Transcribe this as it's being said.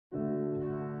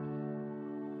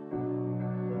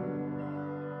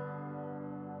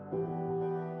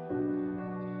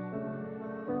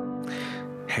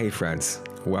Hey friends,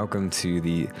 welcome to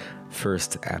the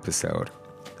first episode,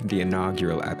 the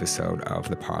inaugural episode of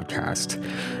the podcast,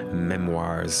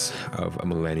 Memoirs of a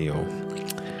Millennial.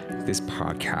 This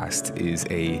podcast is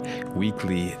a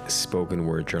weekly spoken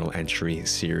word journal entry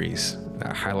series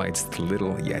that highlights the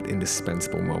little yet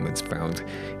indispensable moments found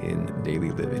in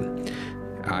daily living.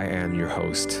 I am your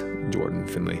host, Jordan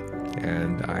Finley,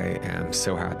 and I am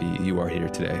so happy you are here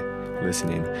today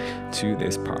listening to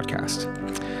this podcast.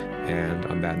 And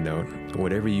on that note,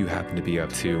 whatever you happen to be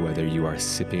up to, whether you are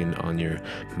sipping on your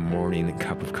morning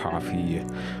cup of coffee,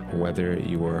 whether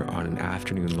you are on an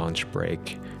afternoon lunch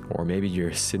break, or maybe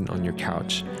you're sitting on your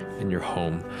couch in your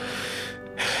home,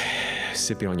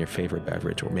 sipping on your favorite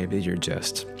beverage, or maybe you're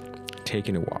just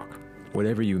taking a walk,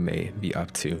 whatever you may be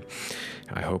up to,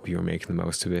 I hope you're making the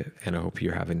most of it, and I hope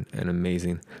you're having an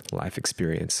amazing life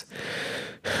experience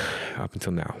up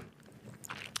until now.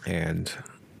 And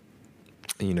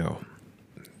you know,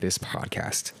 this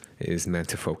podcast is meant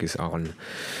to focus on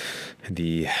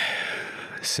the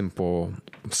simple,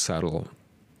 subtle,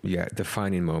 yet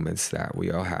defining moments that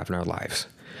we all have in our lives.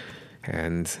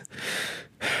 And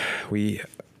we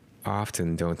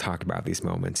often don't talk about these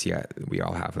moments, yet we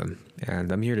all have them.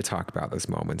 And I'm here to talk about those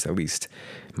moments, at least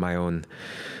my own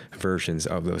versions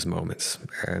of those moments.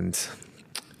 And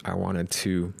I wanted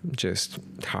to just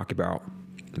talk about,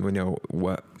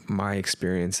 what my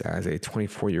experience as a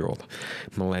 24-year-old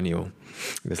millennial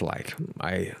is like.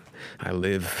 I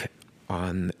live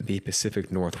on the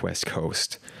Pacific Northwest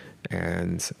coast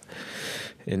and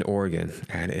in Oregon,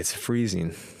 and it's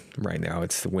freezing right now.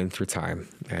 It's the winter time,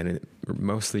 and it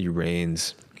mostly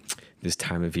rains this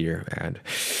time of year. And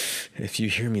if you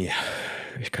hear me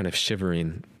kind of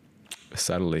shivering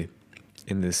subtly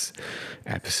in this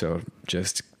episode,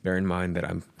 just bear in mind that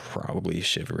I'm probably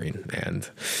shivering, and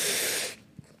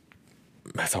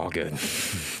that's all good.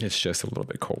 It's just a little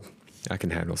bit cold. I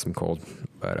can handle some cold.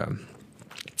 But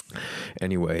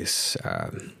anyways,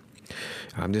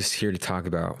 I'm just here to talk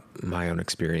about my own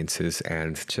experiences,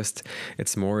 and just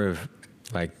it's more of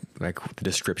like the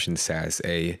description says,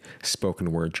 a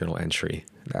spoken word journal entry.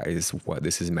 That is what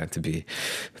this is meant to be.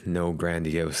 No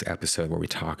grandiose episode where we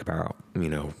talk about,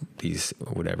 these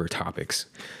whatever topics.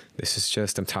 This is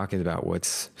just, I'm talking about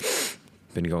what's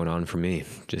been going on for me,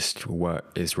 just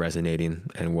what is resonating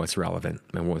and what's relevant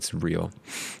and what's real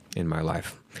in my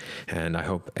life. And I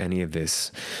hope any of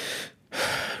this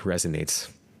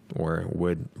resonates or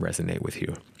would resonate with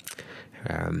you.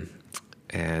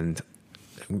 And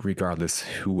regardless,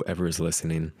 whoever is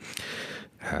listening,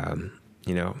 I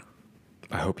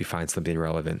hope you find something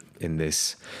relevant in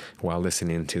this while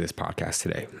listening to this podcast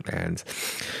today. And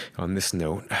on this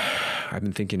note, I've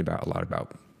been thinking a lot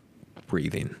about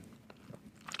breathing.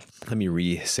 Let me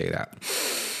re-say that.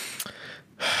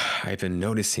 I've been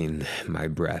noticing my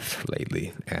breath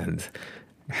lately and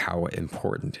how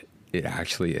important it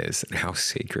actually is, and how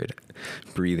sacred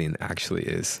breathing actually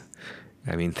is.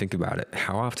 I mean, think about it.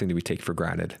 How often do we take for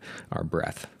granted our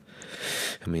breath?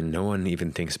 I mean, no one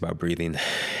even thinks about breathing,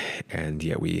 and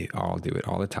yet we all do it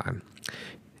all the time.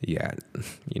 Yet,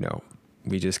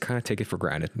 we just kind of take it for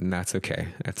granted, and that's okay.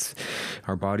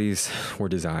 Our bodies were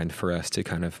designed for us to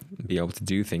kind of be able to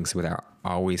do things without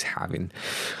always having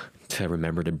to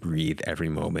remember to breathe every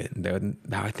moment.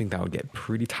 I think that would get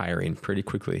pretty tiring pretty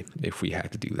quickly if we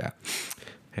had to do that.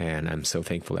 And I'm so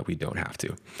thankful that we don't have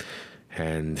to.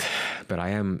 But I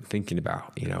am thinking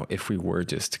about, if we were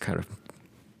just kind of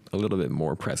a little bit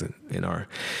more present in our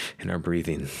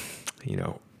breathing,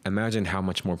 imagine how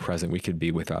much more present we could be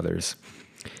with others,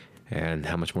 and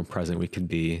how much more present we could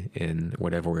be in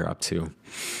whatever we're up to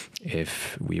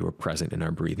if we were present in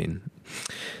our breathing.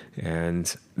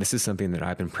 And this is something that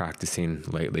I've been practicing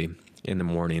lately in the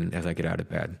morning as I get out of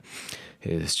bed,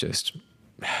 is just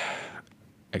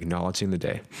acknowledging the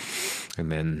day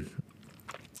and then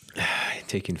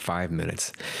taking 5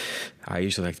 minutes. I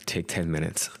usually like to take 10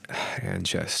 minutes and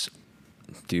just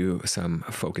do some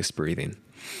focused breathing.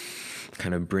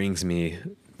 Kind of brings me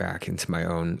back into my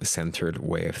own centered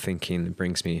way of thinking. It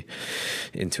brings me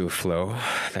into a flow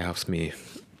that helps me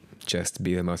just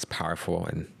be the most powerful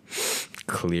and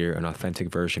clear and authentic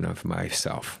version of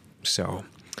myself. So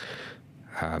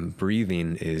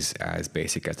breathing is as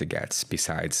basic as it gets.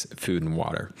 Besides food and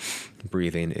water,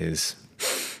 breathing is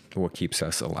what keeps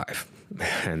us alive.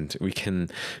 And we can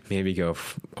maybe go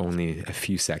only a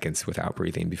few seconds without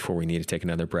breathing before we need to take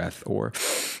another breath, or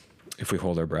if we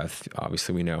hold our breath,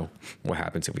 obviously we know what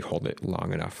happens if we hold it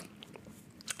long enough.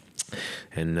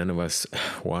 And none of us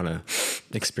want to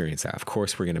experience that. Of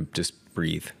course, we're going to just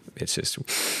breathe. It's just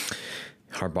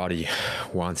our body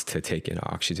wants to take in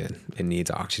oxygen. It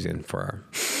needs oxygen for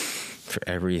for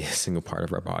every single part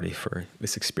of our body for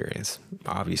this experience.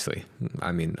 Obviously,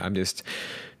 I mean,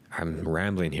 I'm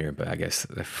rambling here, but I guess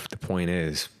the point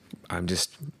is, I'm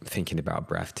just thinking about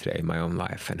breath today in my own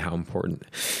life and how important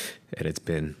it has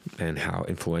been and how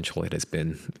influential it has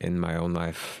been in my own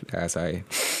life as I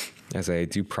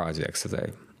do projects,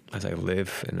 as I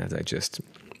live, and as I just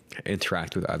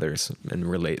interact with others and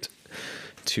relate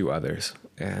to others.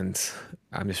 And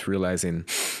I'm just realizing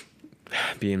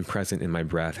being present in my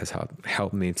breath has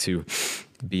helped me to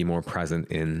be more present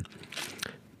in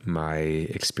my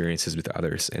experiences with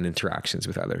others and interactions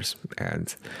with others,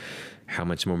 and how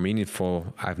much more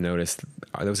meaningful I've noticed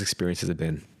those experiences have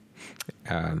been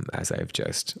as I've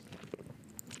just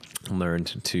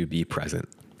learned to be present.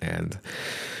 And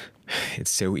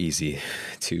it's so easy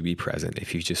to be present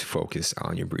if you just focus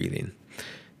on your breathing.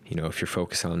 You know, if you're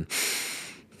focused on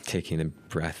taking a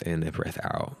breath in, a breath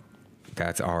out,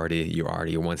 you're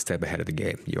already one step ahead of the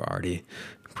game. You're already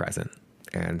present.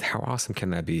 And how awesome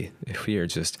can that be if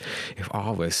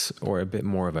all of us, or a bit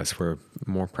more of us, were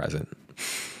more present,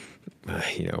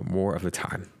 more of the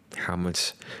time? How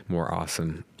much more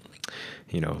awesome,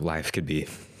 life could be.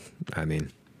 I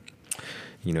mean,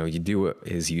 you do what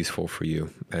is useful for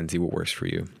you and do what works for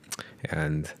you.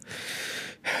 And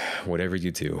whatever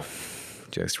you do,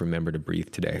 just remember to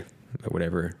breathe today.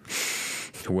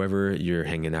 Whoever you're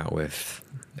hanging out with,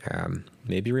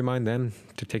 maybe remind them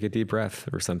to take a deep breath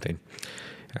or something.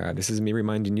 This is me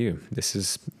reminding you. This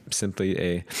is simply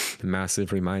a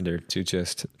massive reminder to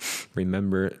just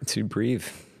remember to breathe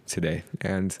today.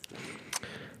 And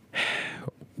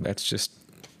that's just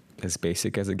as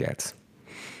basic as it gets.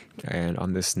 And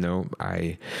on this note,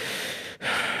 I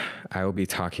will be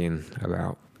talking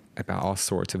about all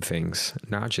sorts of things,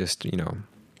 not just,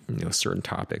 certain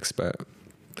topics, but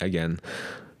again,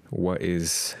 what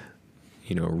is,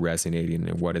 resonating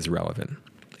and what is relevant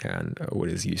and what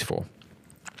is useful.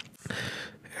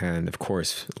 And of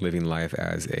course, living life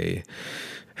as a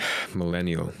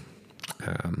millennial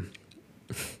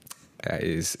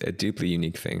is a deeply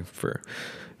unique thing for,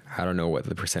 I don't know what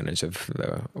the percentage of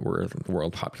the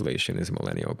world population is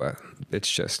millennial, but it's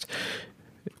just,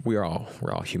 we're all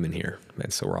human here.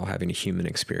 And so we're all having a human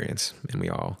experience, and we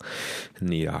all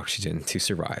need oxygen to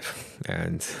survive.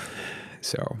 And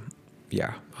so,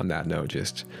 yeah, on that note,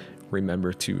 just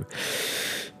remember to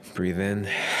breathe in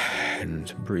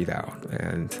and breathe out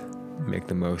and make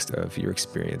the most of your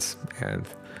experience, and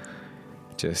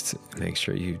just make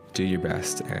sure you do your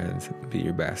best and be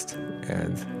your best,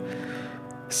 and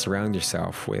surround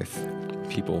yourself with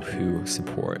people who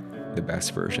support the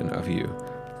best version of you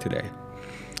today.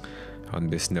 On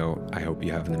this note, I hope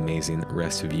you have an amazing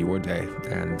rest of your day.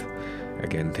 And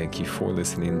again, thank you for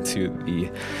listening to the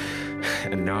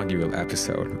inaugural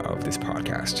episode of this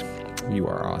podcast. You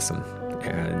are awesome,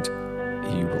 and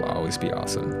you will always be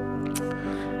awesome.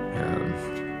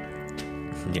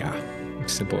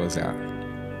 Simple as that.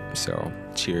 So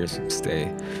cheers, stay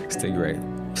great,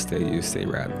 stay you, stay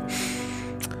rad.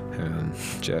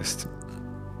 Just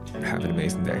have an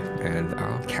amazing day, and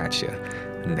I'll catch you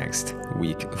next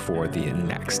week for the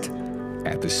next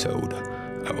episode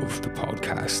of the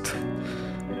podcast.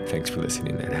 Thanks for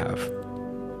listening, and have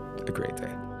a great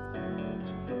day.